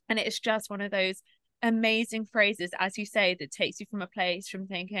And it's just one of those amazing phrases, as you say, that takes you from a place from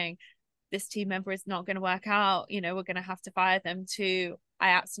thinking this team member is not going to work out, we're going to have to fire them, to I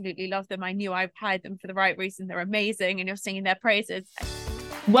absolutely love them. I knew I hired them for the right reason. They're amazing. And you're singing their praises.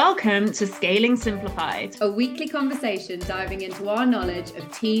 Welcome to Scaling Simplified, a weekly conversation diving into our knowledge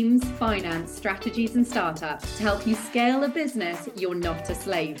of teams, finance, strategies, and startups to help you scale a business you're not a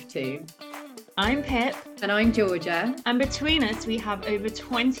slave to. I'm Pip. And I'm Georgia. And between us, we have over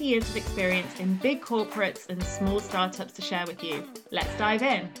 20 years of experience in big corporates and small startups to share with you. Let's dive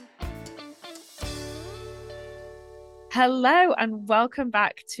in. Hello and welcome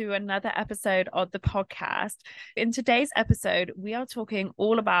back to another episode of the podcast. In today's episode, we are talking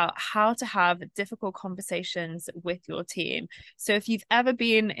all about how to have difficult conversations with your team. So if you've ever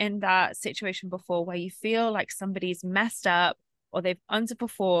been in that situation before where you feel like somebody's messed up or they've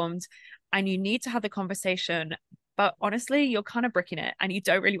underperformed and you need to have the conversation, but honestly, you're kind of bricking it and you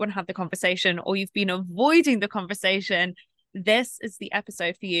don't really want to have the conversation, or you've been avoiding the conversation, this is the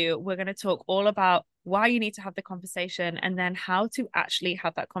episode for you. We're going to talk all about why you need to have the conversation and then how to actually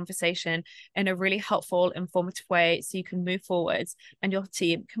have that conversation in a really helpful, informative way so you can move forwards and your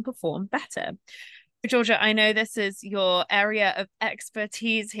team can perform better. Georgia, I know this is your area of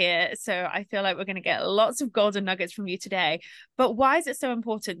expertise here, so I feel like we're going to get lots of golden nuggets from you today. But why is it so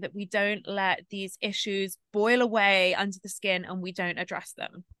important that we don't let these issues boil away under the skin and we don't address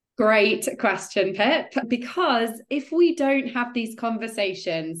them? Great question, Pip. Because if we don't have these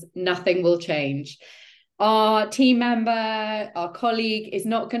conversations, nothing will change. Our team member, our colleague is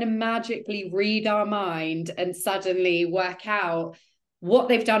not going to magically read our mind and suddenly work out what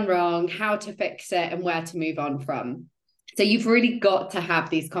they've done wrong, how to fix it, and where to move on from. So you've really got to have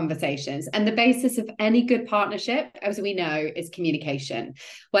these conversations. And the basis of any good partnership, as we know, is communication,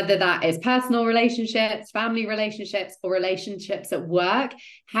 whether that is personal relationships, family relationships, or relationships at work.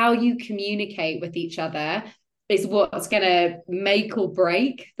 How you communicate with each other is what's going to make or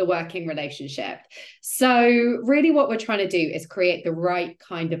break the working relationship. So really what we're trying to do is create the right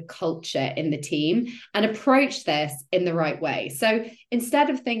kind of culture in the team and approach this in the right way. So instead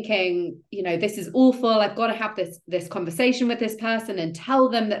of thinking, this is awful, I've got to have this conversation with this person and tell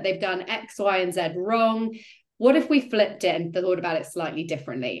them that they've done X, Y, and Z wrong, what if we flipped it and thought about it slightly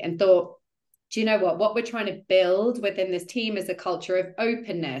differently and thought, do you know what we're trying to build within this team is a culture of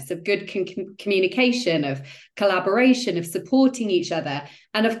openness, of good communication, of collaboration, of supporting each other,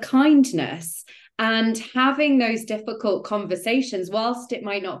 and of kindness. And having those difficult conversations, whilst it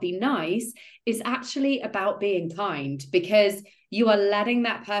might not be nice, is actually about being kind, because you are letting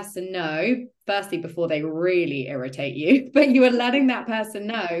that person know, firstly, before they really irritate you, but you are letting that person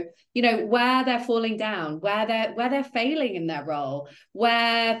know, where they're falling down, where they're failing in their role,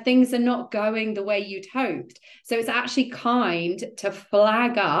 where things are not going the way you'd hoped. So it's actually kind to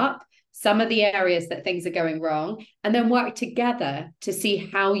flag up some of the areas that things are going wrong and then work together to see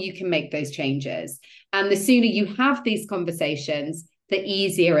how you can make those changes. And the sooner you have these conversations, the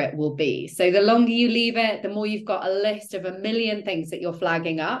easier it will be. So the longer you leave it, the more you've got a list of a million things that you're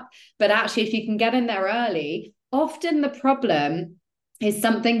flagging up. But actually, if you can get in there early, often the problem is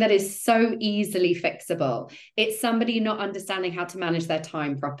something that is so easily fixable. It's somebody not understanding how to manage their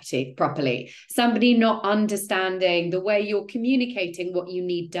time properly, somebody not understanding the way you're communicating what you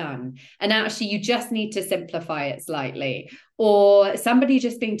need done. And actually, you just need to simplify it slightly, or somebody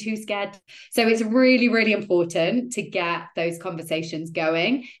just being too scared. So it's really, really important to get those conversations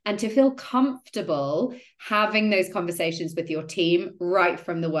going and to feel comfortable having those conversations with your team right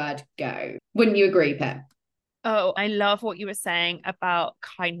from the word go. Wouldn't you agree, Pip? Oh, I love what you were saying about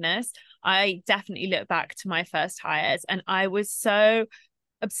kindness. I definitely look back to my first hires and I was so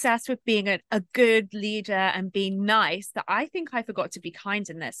obsessed with being a good leader and being nice that I think I forgot to be kind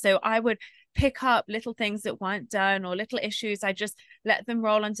in this. So I would pick up little things that weren't done or little issues. I just let them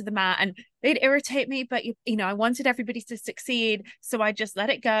roll under the mat and they'd irritate me, but I wanted everybody to succeed. So I just let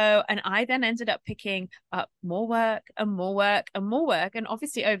it go. And I then ended up picking up more work and more work and more work. And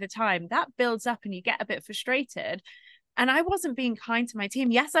obviously over time that builds up and you get a bit frustrated. And I wasn't being kind to my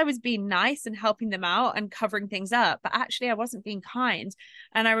team. Yes, I was being nice and helping them out and covering things up, but actually I wasn't being kind.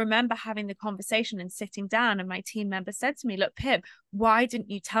 And I remember having the conversation and sitting down and my team member said to me, look, Pip, why didn't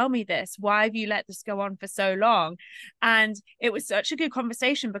you tell me this? Why have you let this go on for so long? And it was such a good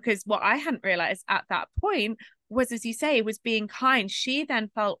conversation because what I hadn't realized at that point was, as you say, was being kind. She then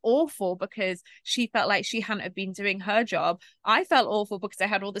felt awful because she felt like she hadn't have been doing her job. I felt awful because I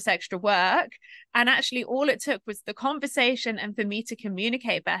had all this extra work. And actually all it took was the conversation and for me to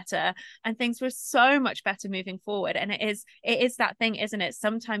communicate better, and things were so much better moving forward. And it is that thing, isn't it?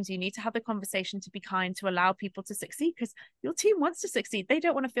 Sometimes you need to have the conversation to be kind, to allow people to succeed, because your team wants to succeed. They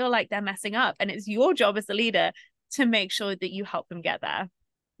don't want to feel like they're messing up. And it's your job as the leader to make sure that you help them get there.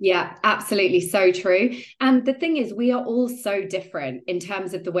 Yeah, absolutely. So true. And the thing is, we are all so different in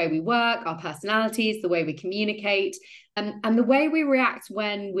terms of the way we work, our personalities, the way we communicate, and the way we react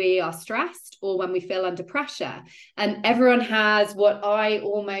when we are stressed or when we feel under pressure. And everyone has what I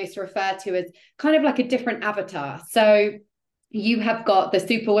almost refer to as kind of like a different avatar. So you have got the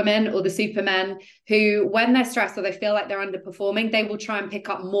superwomen or the supermen who, when they're stressed or they feel like they're underperforming, they will try and pick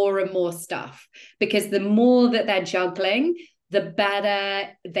up more and more stuff, because the more that they're juggling, the better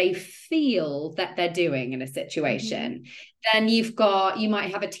they feel that they're doing in a situation. Then you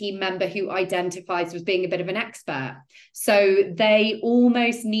might have a team member who identifies as being a bit of an expert. So they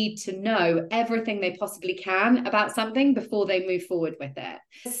almost need to know everything they possibly can about something before they move forward with it.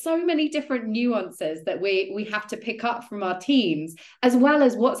 There's so many different nuances that we have to pick up from our teams, as well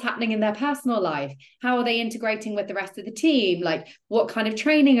as what's happening in their personal life. How are they integrating with the rest of the team? Like, what kind of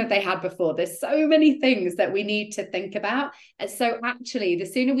training have they had before? There's so many things that we need to think about. And so actually, the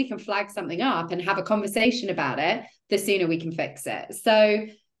sooner we can flag something up and have a conversation about it, the sooner we can fix it. So,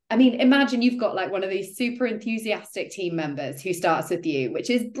 I mean, imagine you've got like one of these super enthusiastic team members who starts with you, which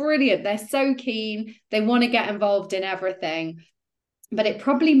is brilliant. They're so keen. They want to get involved in everything. But it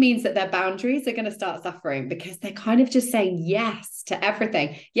probably means that their boundaries are going to start suffering, because they're kind of just saying yes to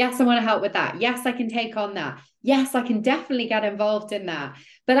everything. Yes, I want to help with that. Yes, I can take on that. Yes, I can definitely get involved in that.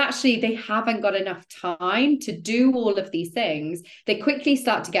 But actually, they haven't got enough time to do all of these things. They quickly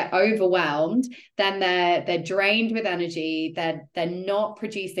start to get overwhelmed. Then they're drained with energy. They're not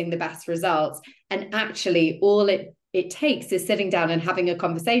producing the best results. And actually, all it takes is sitting down and having a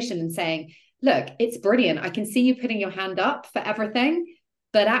conversation and saying, look, it's brilliant. I can see you putting your hand up for everything,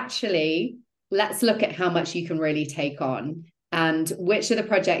 but actually, let's look at how much you can really take on, and which are the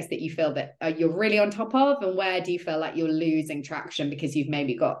projects that you feel that you're really on top of, and where do you feel like you're losing traction because you've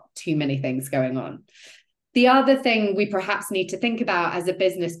maybe got too many things going on. The other thing we perhaps need to think about as a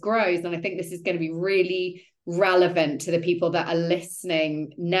business grows, and I think this is going to be really relevant to the people that are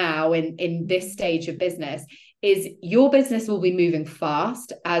listening now in this stage of business, is your business will be moving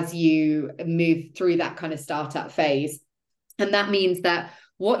fast as you move through that kind of startup phase. And that means that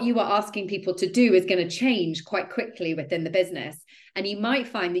what you are asking people to do is going to change quite quickly within the business. And you might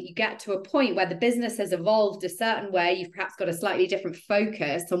find that you get to a point where the business has evolved a certain way. You've perhaps got a slightly different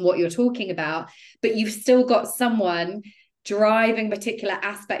focus on what you're talking about, but you've still got someone driving a particular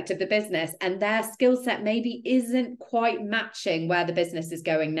aspect of the business, and their skill set maybe isn't quite matching where the business is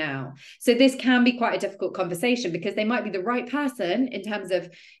going now. So this can be quite a difficult conversation, because they might be the right person in terms of,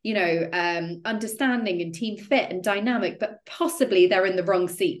 understanding and team fit and dynamic, but possibly they're in the wrong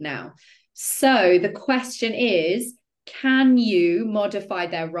seat now. So the question is, can you modify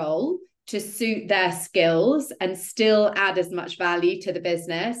their role to suit their skills and still add as much value to the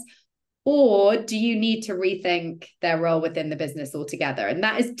business? Or do you need to rethink their role within the business altogether? And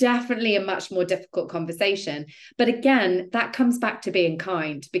that is definitely a much more difficult conversation. But again, that comes back to being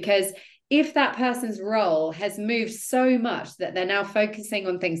kind, because if that person's role has moved so much that they're now focusing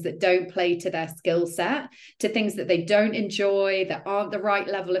on things that don't play to their skill set, to things that they don't enjoy, that aren't the right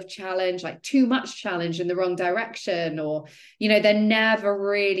level of challenge, like too much challenge in the wrong direction, or, they're never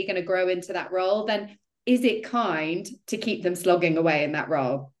really going to grow into that role, then is it kind to keep them slogging away in that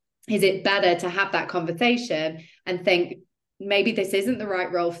role? Is it better to have that conversation and think, maybe this isn't the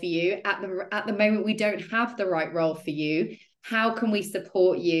right role for you at the moment? We don't have the right role for you. How can we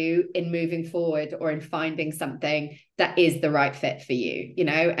support you in moving forward, or in finding something that is the right fit for you,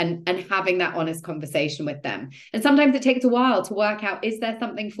 and having that honest conversation with them. And sometimes it takes a while to work out, is there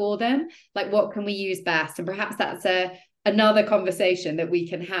something for them? Like, what can we use best? And perhaps that's another conversation that we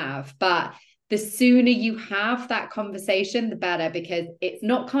can have. But the sooner you have that conversation, the better, because it's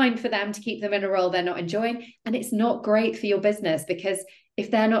not kind for them to keep them in a role they're not enjoying. And it's not great for your business, because if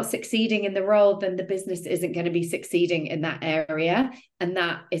they're not succeeding in the role, then the business isn't going to be succeeding in that area. And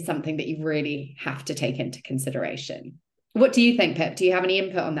that is something that you really have to take into consideration. What do you think, Pip? Do you have any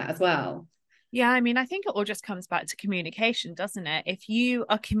input on that as well? Yeah, I mean, I think it all just comes back to communication, doesn't it? If you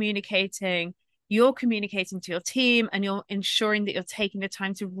are communicating, you're communicating to your team, and you're ensuring that you're taking the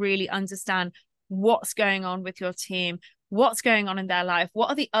time to really understand what's going on with your team, what's going on in their life, what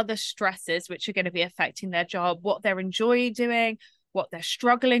are the other stresses which are going to be affecting their job, what they're enjoying doing, what they're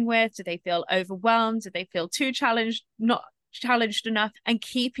struggling with. Do they feel overwhelmed? Do they feel too challenged, not challenged enough? And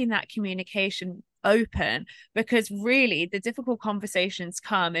keeping that communication open, because really the difficult conversations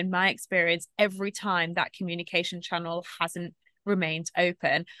come, in my experience, every time that communication channel hasn't remained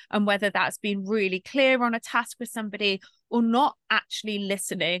open. And whether that's been really clear on a task with somebody or not actually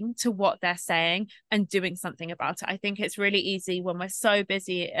listening to what they're saying and doing something about it. I think it's really easy when we're so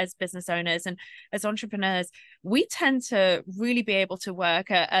busy as business owners and as entrepreneurs, we tend to really be able to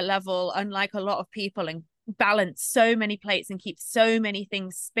work at a level unlike a lot of people and balance so many plates and keep so many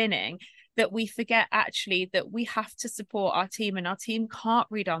things spinning, that we forget actually that we have to support our team, and our team can't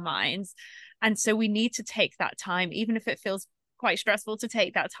read our minds. And so we need to take that time, even if it feels quite stressful to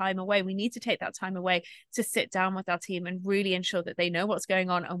take that time away. We need to take that time away to sit down with our team and really ensure that they know what's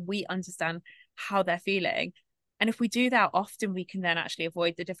going on and we understand how they're feeling. And if we do that often, we can then actually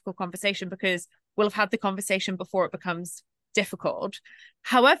avoid the difficult conversation, because we'll have had the conversation before it becomes difficult.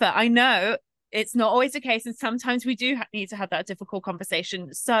 However, I know it's not always the case, and sometimes we do need to have that difficult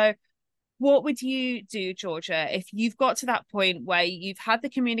conversation. So what would you do, Georgia, if you've got to that point where you've had the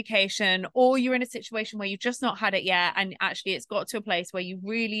communication, or you're in a situation where you've just not had it yet, and actually it's got to a place where you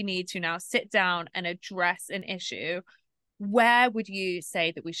really need to now sit down and address an issue? Where would you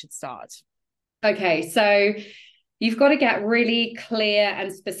say that we should start? Okay, so you've got to get really clear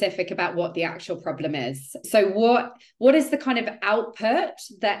and specific about what the actual problem is. So what is the kind of output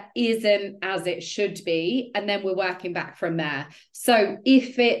that isn't as it should be? And then we're working back from there. So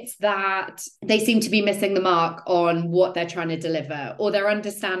if it's that they seem to be missing the mark on what they're trying to deliver, or their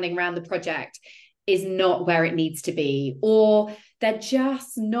understanding around the project is not where it needs to be, or they're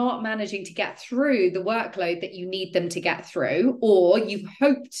just not managing to get through the workload that you need them to get through, or you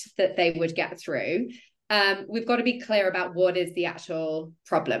hoped that they would get through, we've got to be clear about what is the actual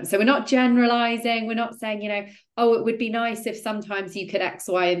problem. So we're not generalizing. We're not saying, oh, it would be nice if sometimes you could X,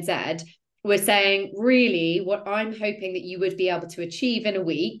 Y, and Z. We're saying, really, what I'm hoping that you would be able to achieve in a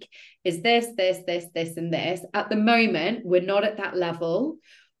week is this, this, this, this, and this. At the moment, we're not at that level.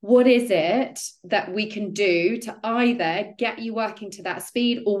 What is it that we can do to either get you working to that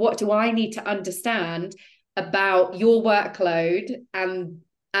speed, or what do I need to understand about your workload and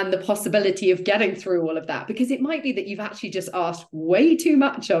the possibility of getting through all of that? Because it might be that you've actually just asked way too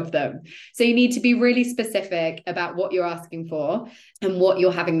much of them. So you need to be really specific about what you're asking for and what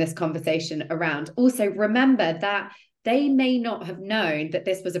you're having this conversation around. Also, remember that they may not have known that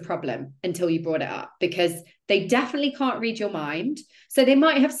this was a problem until you brought it up, because they definitely can't read your mind. So they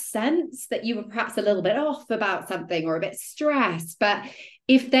might have sensed that you were perhaps a little bit off about something or a bit stressed. But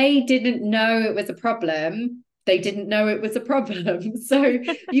if they didn't know it was a problem, they didn't know it was a problem. So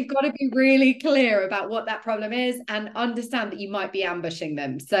you've got to be really clear about what that problem is and understand that you might be ambushing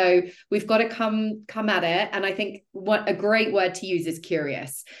them. So we've got to come at it. And I think what a great word to use is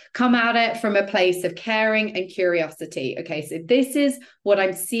curious. Come at it from a place of caring and curiosity. Okay, so this is what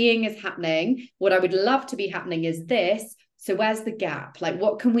I'm seeing is happening. What I would love to be happening is this. So where's the gap? Like,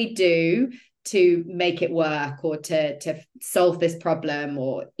 what can we do to make it work, or to solve this problem,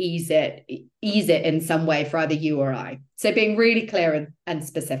 or ease it in some way for either you or I? So being really clear and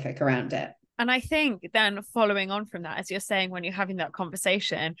specific around it. And I think then following on from that, as you're saying, when you're having that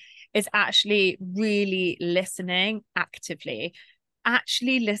conversation, is actually really listening actively,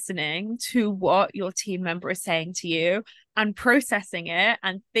 actually listening to what your team member is saying to you and processing it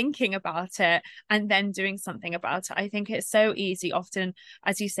and thinking about it and then doing something about it. I think it's so easy often,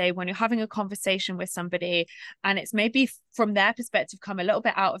 as you say, when you're having a conversation with somebody and it's maybe from their perspective come a little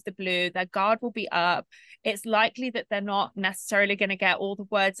bit out of the blue, their guard will be up. It's likely that they're not necessarily going to get all the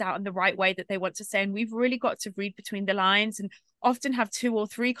words out in the right way that they want to say. And we've really got to read between the lines and often have 2 or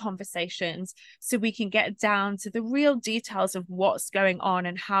 3 conversations so we can get down to the real details of what's going on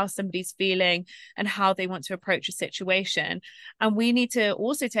and how somebody's feeling and how they want to approach a situation. And we need to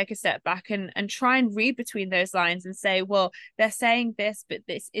also take a step back and try and read between those lines and say, well, they're saying this, but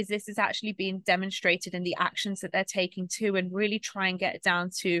this is actually being demonstrated in the actions that they're taking too, and really try and get down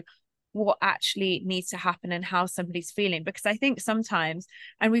to what actually needs to happen and how somebody's feeling. Because I think sometimes,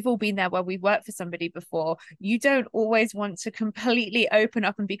 and we've all been there where we worked for somebody before, you don't always want to completely open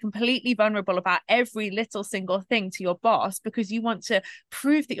up and be completely vulnerable about every little single thing to your boss, because you want to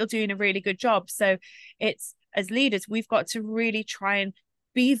prove that you're doing a really good job. So it's, as leaders, we've got to really try and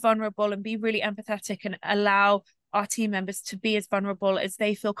be vulnerable and be really empathetic and allow our team members to be as vulnerable as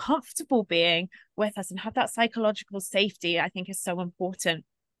they feel comfortable being with us, and have that psychological safety. I think is so important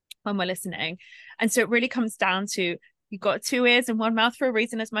when we're listening. And so it really comes down to, you've got 2 ears and 1 mouth for a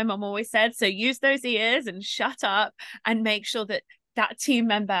reason, as my mom always said. So use those ears and shut up and make sure that that team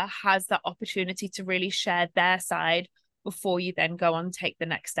member has that opportunity to really share their side before you then go on and take the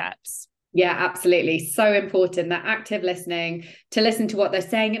next steps. Yeah, absolutely. So important, that active listening, to listen to what they're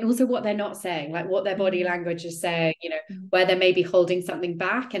saying and also what they're not saying, like what their body language is saying, where they may be holding something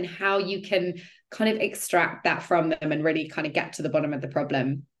back, and how you can kind of extract that from them and really kind of get to the bottom of the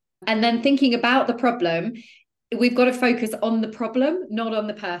problem. And then thinking about the problem, we've got to focus on the problem, not on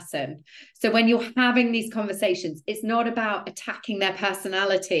the person. So when you're having these conversations, it's not about attacking their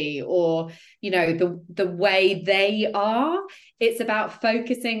personality or, the way they are. It's about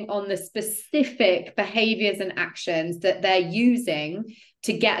focusing on the specific behaviors and actions that they're using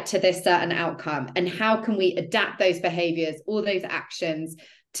to get to this certain outcome. And how can we adapt those behaviors or those actions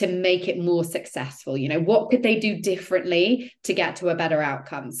to make it more successful? What could they do differently to get to a better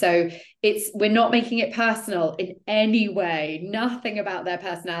outcome? So we're not making it personal in any way, nothing about their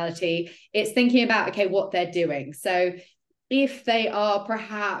personality. It's thinking about, okay, what they're doing. So if they are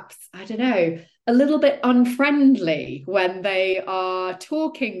perhaps, I don't know, a little bit unfriendly when they are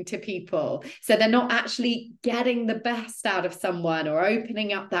talking to people, so they're not actually getting the best out of someone or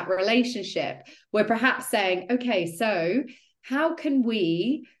opening up that relationship, we're perhaps saying, okay, so how can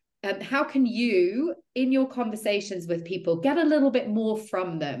you, in your conversations with people, get a little bit more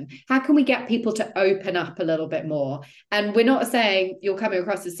from them? How can we get people to open up a little bit more? And we're not saying you're coming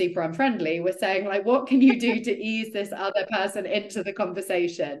across as super unfriendly. We're saying, like, what can you do to ease this other person into the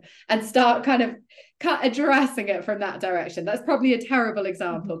conversation and start kind of addressing it from that direction? That's probably a terrible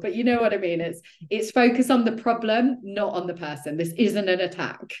example, but you know what I mean? It's focus on the problem, not on the person. This isn't an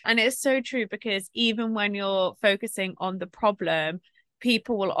attack. And it's so true, because even when you're focusing on the problem,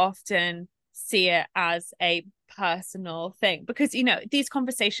 people will often see it as a personal thing, because these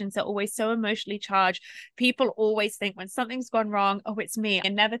conversations are always so emotionally charged. People always think when something's gone wrong, oh, it's me,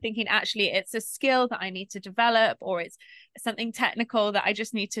 and never thinking actually it's a skill that I need to develop, or it's something technical that I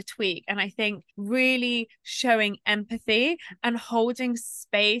just need to tweak. And I think really showing empathy and holding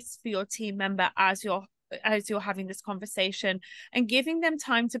space for your team member as you're having this conversation, and giving them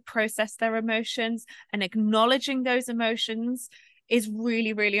time to process their emotions and acknowledging those emotions is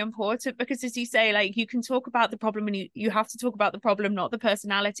really, really important. Because as you say, like, you can talk about the problem, and you have to talk about the problem, not the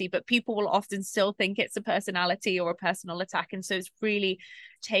personality, but people will often still think it's a personality or a personal attack. And so it's really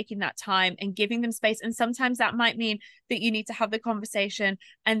taking that time and giving them space. And sometimes that might mean that you need to have the conversation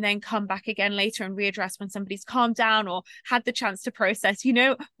and then come back again later and readdress when somebody's calmed down or had the chance to process.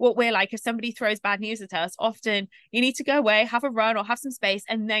 What we're like, if somebody throws bad news at us, often you need to go away, have a run or have some space,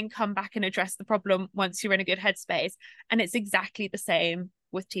 and then come back and address the problem once you're in a good headspace. And it's exactly the same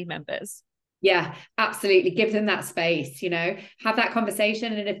with team members. Yeah, absolutely. Give them that space, have that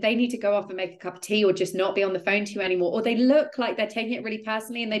conversation. And if they need to go off and make a cup of tea or just not be on the phone to you anymore, or they look like they're taking it really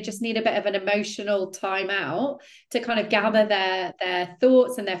personally and they just need a bit of an emotional time out to kind of gather their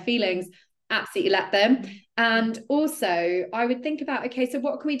thoughts and their feelings, absolutely let them. And also I would think about, okay, so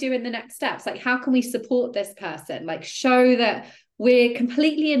what can we do in the next steps? Like, how can we support this person? Like, show that we're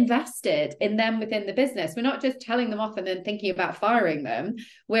completely invested in them within the business. We're not just telling them off and then thinking about firing them.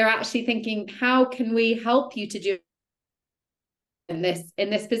 We're actually thinking, how can we help you to do in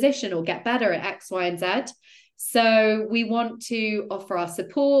this position or get better at X, Y, and Z? So we want to offer our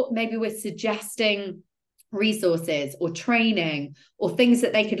support. Maybe we're suggesting resources or training or things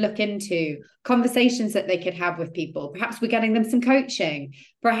that they could look into, conversations that they could have with people. Perhaps we're getting them some coaching.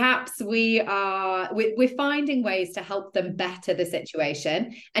 Perhaps we're finding ways to help them better the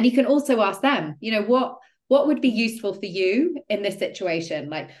situation. And you can also ask them, what would be useful for you in this situation?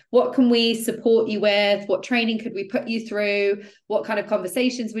 Like, what can we support you with? What training could we put you through? What kind of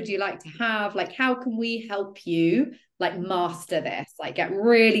conversations would you like to have? Like, how can we help you, like, master this, like, get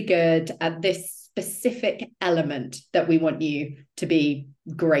really good at this specific element that we want you to be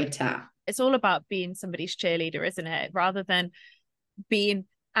great at? It's all about being somebody's cheerleader, isn't it? Rather than being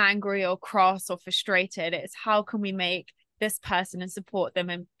angry or cross or frustrated, it's how can we make this person and support them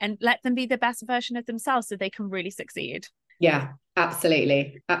and let them be the best version of themselves so they can really succeed. Yeah,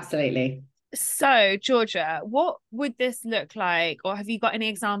 absolutely. Absolutely. So, Georgia, what would this look like? Or have you got any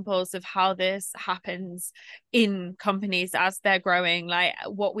examples of how this happens in companies as they're growing? Like,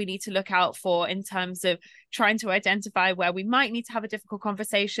 what we need to look out for in terms of trying to identify where we might need to have a difficult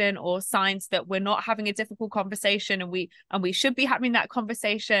conversation, or signs that we're not having a difficult conversation and we should be having that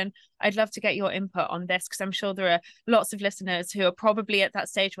conversation. I'd love to get your input on this, because I'm sure there are lots of listeners who are probably at that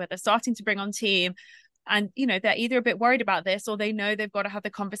stage where they're starting to bring on team. And, they're either a bit worried about this, or they know they've got to have the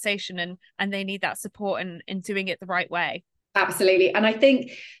conversation and they need that support and doing it the right way. Absolutely. And I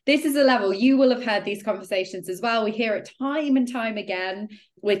think this is a level, you will have heard these conversations as well. We hear it time and time again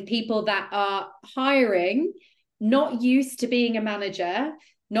with people that are hiring, not used to being a manager,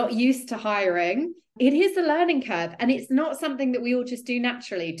 not used to hiring. it is a learning curve, and it's not something that we all just do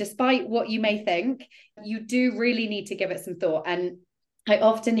naturally. Despite what you may think, you do really need to give it some thought. And I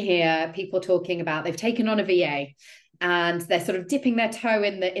often hear people talking about they've taken on a VA and they're sort of dipping their toe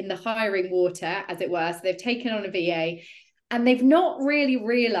in the hiring water, as it were. So they've taken on a VA and they've not really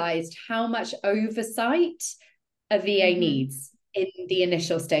realized how much oversight a VA needs in the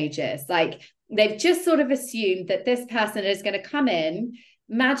initial stages. Like, they've just sort of assumed that this person is going to come in,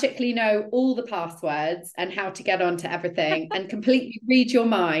 magically know all the passwords and how to get onto everything and completely read your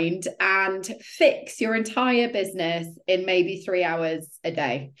mind and fix your entire business in maybe 3 hours a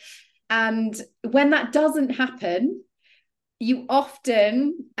day. And when that doesn't happen, you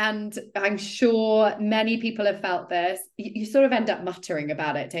often, and I'm sure many people have felt this, you sort of end up muttering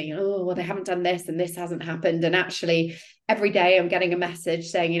about it, saying, oh, well, they haven't done this and this hasn't happened. And actually every day I'm getting a message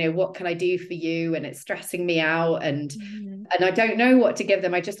saying, you know, what can I do for you? And it's stressing me out. And I don't know what to give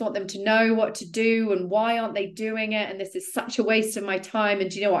them. I just want them to know what to do and why aren't they doing it? And this is such a waste of my time.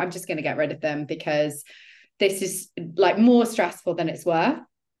 And do you know what? I'm just going to get rid of them because this is like more stressful than it's worth.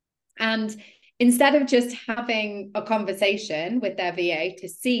 And instead of just having a conversation with their VA to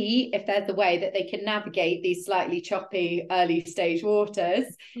see if there's a way that they can navigate these slightly choppy early stage waters,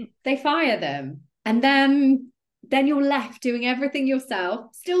 they fire them. And then you're left doing everything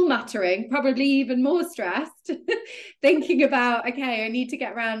yourself, still muttering, probably even more stressed, thinking about, okay, I need to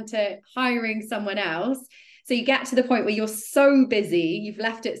get around to hiring someone else. So you get to the point where you're so busy, you've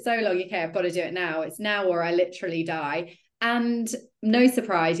left it so long, okay, I've got to do it now. It's now or I literally die. And no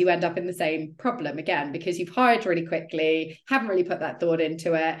surprise, you end up in the same problem again, because you've hired really quickly, haven't really put that thought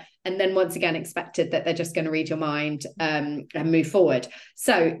into it. And then once again, expected that they're just going to read your mind and move forward.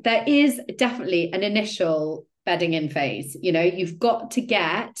 So there is definitely an initial bedding in phase. You know, you've got to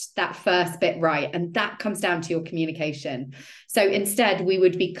get that first bit right. And that comes down to your communication. So instead, we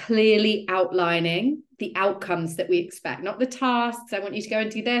would be clearly outlining the outcomes that we expect, not the tasks. I want you to go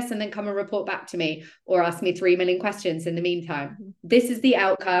and do this and then come and report back to me or ask me 3 million questions in the meantime. This is the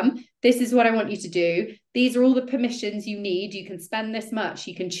outcome. This is what I want you to do. These are all the permissions you need. You can spend this much.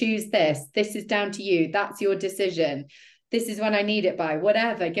 You can choose this. This is down to you. That's your decision. This is when I need it by,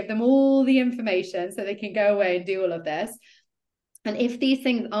 whatever. Give them all the information so they can go away and do all of this. And if these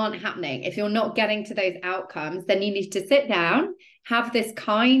things aren't happening, if you're not getting to those outcomes, then you need to sit down, have this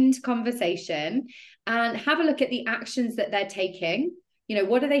kind conversation and have a look at the actions that they're taking. You know,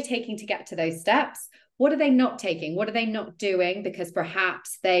 what are they taking to get to those steps? What are they not taking? What are they not doing? Because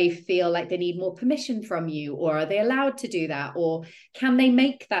perhaps they feel like they need more permission from you, or are they allowed to do that? Or can they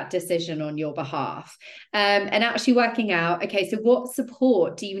make that decision on your behalf? And actually working out, okay, so what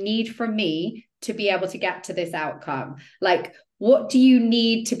support do you need from me to be able to get to this outcome? Like, what do you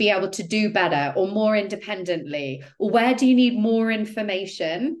need to be able to do better or more independently? Or where do you need more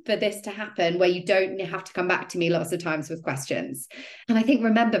information for this to happen where you don't have to come back to me lots of times with questions? And I think,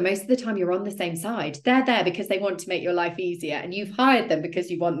 remember, most of the time you're on the same side. They're there because they want to make your life easier, and you've hired them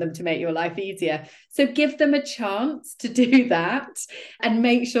because you want them to make your life easier. So give them a chance to do that and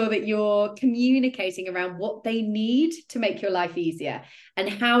make sure that you're communicating around what they need to make your life easier. And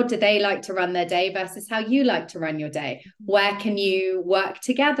how do they like to run their day versus how you like to run your day? Where can you work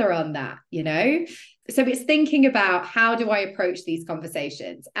together on that, you know? So it's thinking about, how do I approach these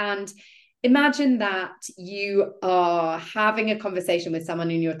conversations? And imagine that you are having a conversation with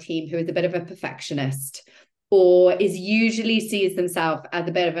someone in your team who is a bit of a perfectionist, or is usually sees themselves as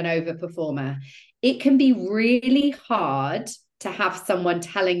a bit of an overperformer. It can be really hard to have someone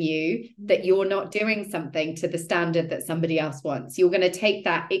telling you that you're not doing something to the standard that somebody else wants. You're going to take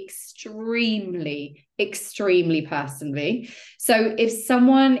that extremely, extremely personally. So if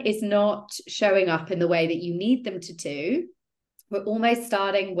someone is not showing up in the way that you need them to do, we're almost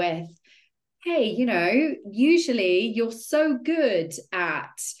starting with, hey, you know, usually you're so good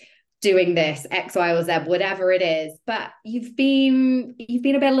at doing this X, Y, or Z, whatever it is, but you've been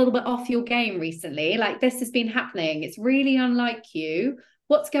a little bit off your game recently. Like, this has been happening. It's really unlike you.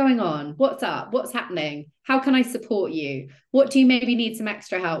 What's going on? What's up? What's happening? How can I support you? What do you maybe need some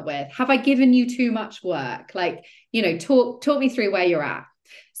extra help with? Have I given you too much work? Like, you know, talk me through where you're at.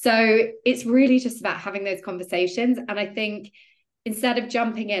 So it's really just about having those conversations. And I think instead of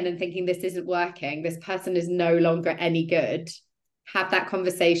jumping in and thinking this isn't working, this person is no longer any good, have that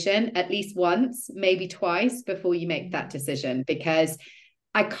conversation at least once, maybe twice, before you make that decision. Because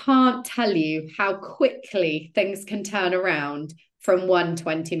I can't tell you how quickly things can turn around from one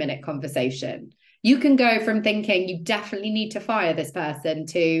 20-minute conversation. You can go from thinking you definitely need to fire this person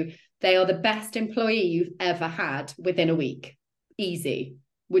to they are the best employee you've ever had within a week. Easy.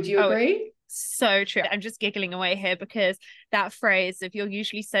 Would you agree? So true. I'm just giggling away here because that phrase, if you're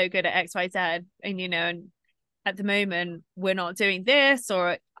usually so good at XYZ and, and at the moment we're not doing this,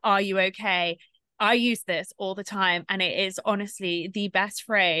 or are you okay? I use this all the time, and it is honestly the best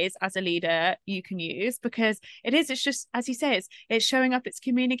phrase as a leader you can use, because it's just, as you say, it's showing up, it's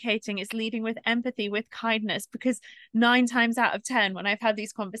communicating, it's leading with empathy, with kindness, because 9 times out of 10, when I've had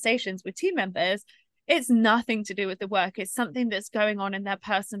these conversations with team members, it's nothing to do with the work. It's something that's going on in their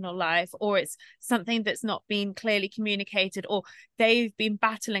personal life, or it's something that's not been clearly communicated, or they've been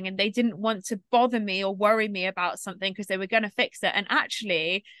battling and they didn't want to bother me or worry me about something because they were going to fix it. And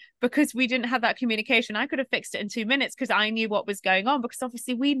actually, because we didn't have that communication, I could have fixed it in 2 minutes because I knew what was going on, because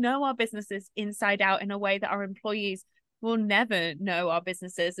obviously we know our businesses inside out in a way that our employees will never know our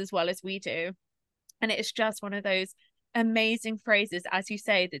businesses as well as we do. And it's just one of those amazing phrases, as you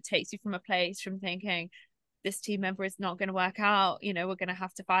say, that takes you from a place from thinking this team member is not going to work out, we're going to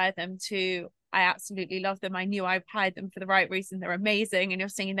have to fire them, to I absolutely love them, I knew I hired them for the right reason, they're amazing, and you're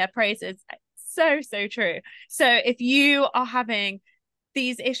singing their praises. So true. So if you are having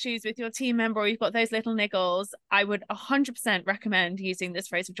these issues with your team member, or you've got those little niggles, I would 100% recommend using this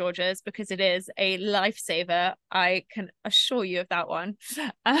phrase of Georgia's, because it is a lifesaver. I can assure you of that one. So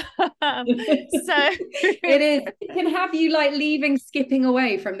it is. It can have you like skipping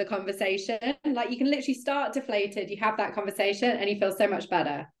away from the conversation. Like you can literally start deflated, you have that conversation and you feel so much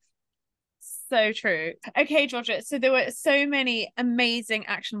better. So true. Okay, Georgia. So there were so many amazing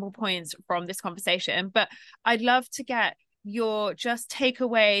actionable points from this conversation, but I'd love to get your just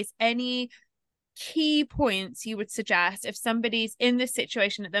takeaways, any key points you would suggest if somebody's in this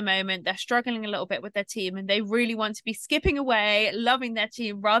situation at the moment, they're struggling a little bit with their team and they really want to be skipping away, loving their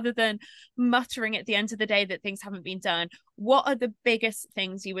team, rather than muttering at the end of the day that things haven't been done. What are the biggest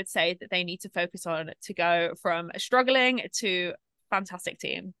things you would say that they need to focus on to go from struggling to fantastic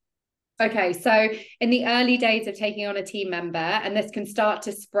team? Okay, so in the early days of taking on a team member, and this can start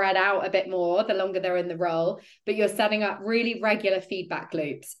to spread out a bit more the longer they're in the role, but you're setting up really regular feedback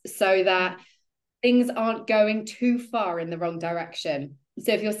loops so that things aren't going too far in the wrong direction.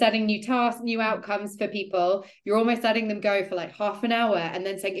 So if you're setting new tasks, new outcomes for people, you're almost letting them go for like half an hour and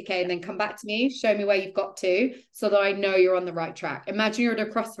then saying, okay, and then come back to me, show me where you've got to, so that I know you're on the right track. Imagine you're at a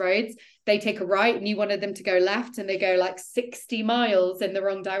crossroads, they take a right and you wanted them to go left and they go like 60 miles in the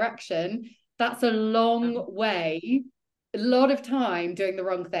wrong direction. That's a long way, a lot of time doing the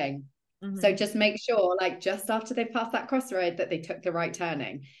wrong thing. So just make sure, like just after they pass that crossroad, that they took the right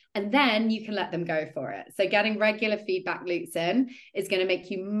turning, and then you can let them go for it. So getting regular feedback loops in is going to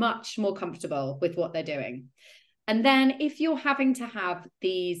make you much more comfortable with what they're doing. And then if you're having to have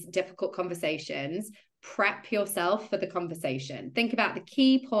these difficult conversations, prep yourself for the conversation. Think about the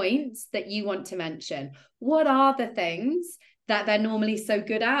key points that you want to mention. What are the things that they're normally so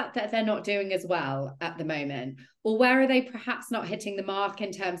good at that they're not doing as well at the moment? Or where are they perhaps not hitting the mark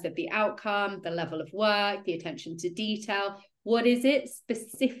in terms of the outcome, the level of work, the attention to detail? What is it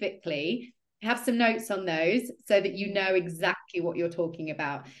specifically? Have some notes on those so that you know exactly what you're talking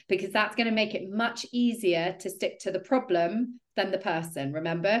about, because that's going to make it much easier to stick to the problem than the person.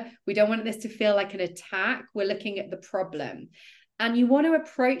 Remember, we don't want this to feel like an attack. We're looking at the problem. And you want to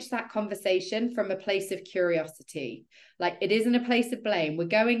approach that conversation from a place of curiosity. Like it isn't a place of blame. We're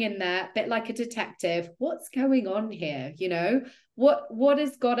going in there a bit like a detective. What's going on here? What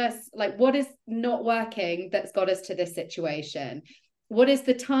has got us, like what is not working that's got us to this situation? What is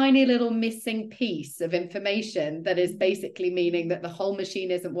the tiny little missing piece of information that is basically meaning that the whole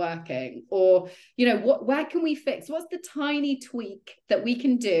machine isn't working? Or, where can we fix? What's the tiny tweak that we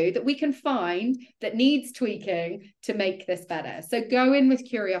can do, that we can find that needs tweaking to make this better? So go in with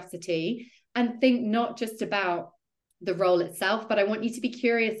curiosity and think not just about the role itself, but I want you to be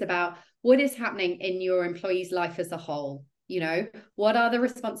curious about what is happening in your employee's life as a whole. What are the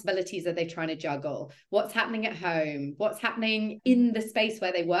responsibilities that they're trying to juggle? What's happening at home? What's happening in the space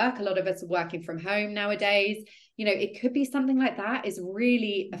where they work? A lot of us are working from home nowadays. It could be something like that is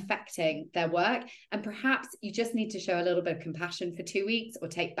really affecting their work. And perhaps you just need to show a little bit of compassion for 2 weeks, or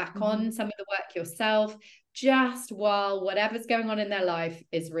take back on some of the work yourself, just while whatever's going on in their life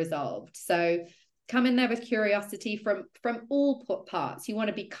is resolved. So come in there with curiosity from all parts. You want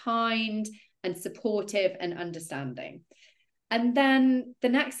to be kind and supportive and understanding. And then the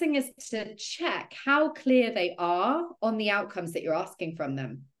next thing is to check how clear they are on the outcomes that you're asking from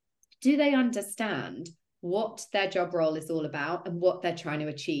them. Do they understand what their job role is all about and what they're trying to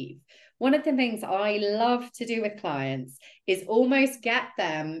achieve? One of the things I love to do with clients is almost get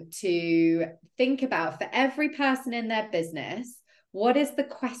them to think about, for every person in their business, what is the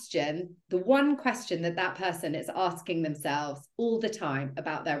question, the one question that person is asking themselves all the time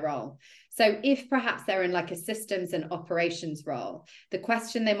about their role? So if perhaps they're in like a systems and operations role, the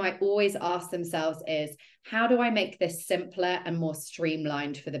question they might always ask themselves is, how do I make this simpler and more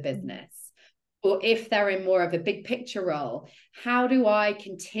streamlined for the business? Or if they're in more of a big picture role, how do I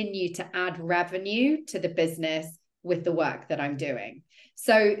continue to add revenue to the business with the work that I'm doing?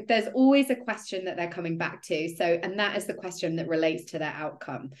 So there's always a question that they're coming back to. So, and that is the question that relates to their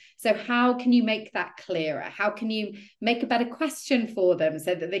outcome. So how can you make that clearer? How can you make a better question for them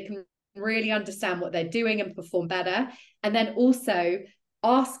so that they can really understand what they're doing and perform better? And then also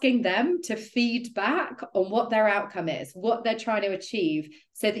asking them to feed back on what their outcome is, what they're trying to achieve,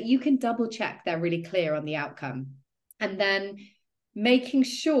 so that you can double check they're really clear on the outcome. And then making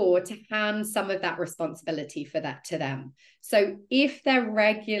sure to hand some of that responsibility for that to them. So if they're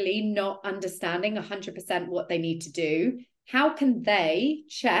regularly not understanding 100% what they need to do, how can they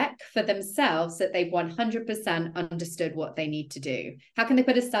check for themselves that they've 100% understood what they need to do? How can they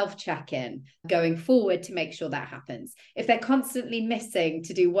put a self-check in going forward to make sure that happens? If they're constantly missing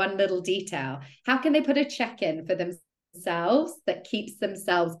to do one little detail, how can they put a check-in for themselves that keeps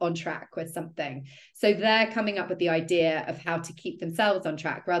themselves on track with something? So they're coming up with the idea of how to keep themselves on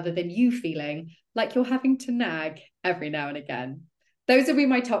track rather than you feeling like you're having to nag every now and again. Those would be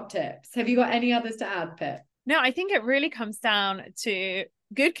my top tips. Have you got any others to add, Pip? No, I think it really comes down to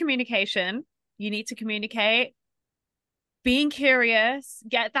good communication. You need to communicate, being curious,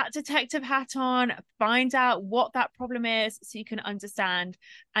 get that detective hat on, find out what that problem is so you can understand,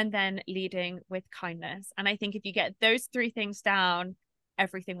 and then leading with kindness. And I think if you get those three things down,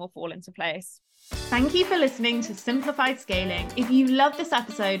 everything will fall into place. Thank you for listening to Simplified Scaling. If you love this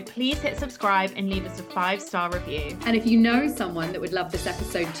episode, please hit subscribe and leave us a 5-star review. And if you know someone that would love this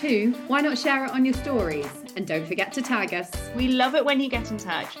episode too, why not share it on your stories? And don't forget to tag us. We love it when you get in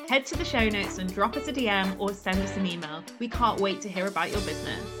touch. Head to the show notes and drop us a DM or send us an email. We can't wait to hear about your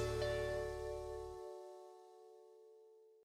business.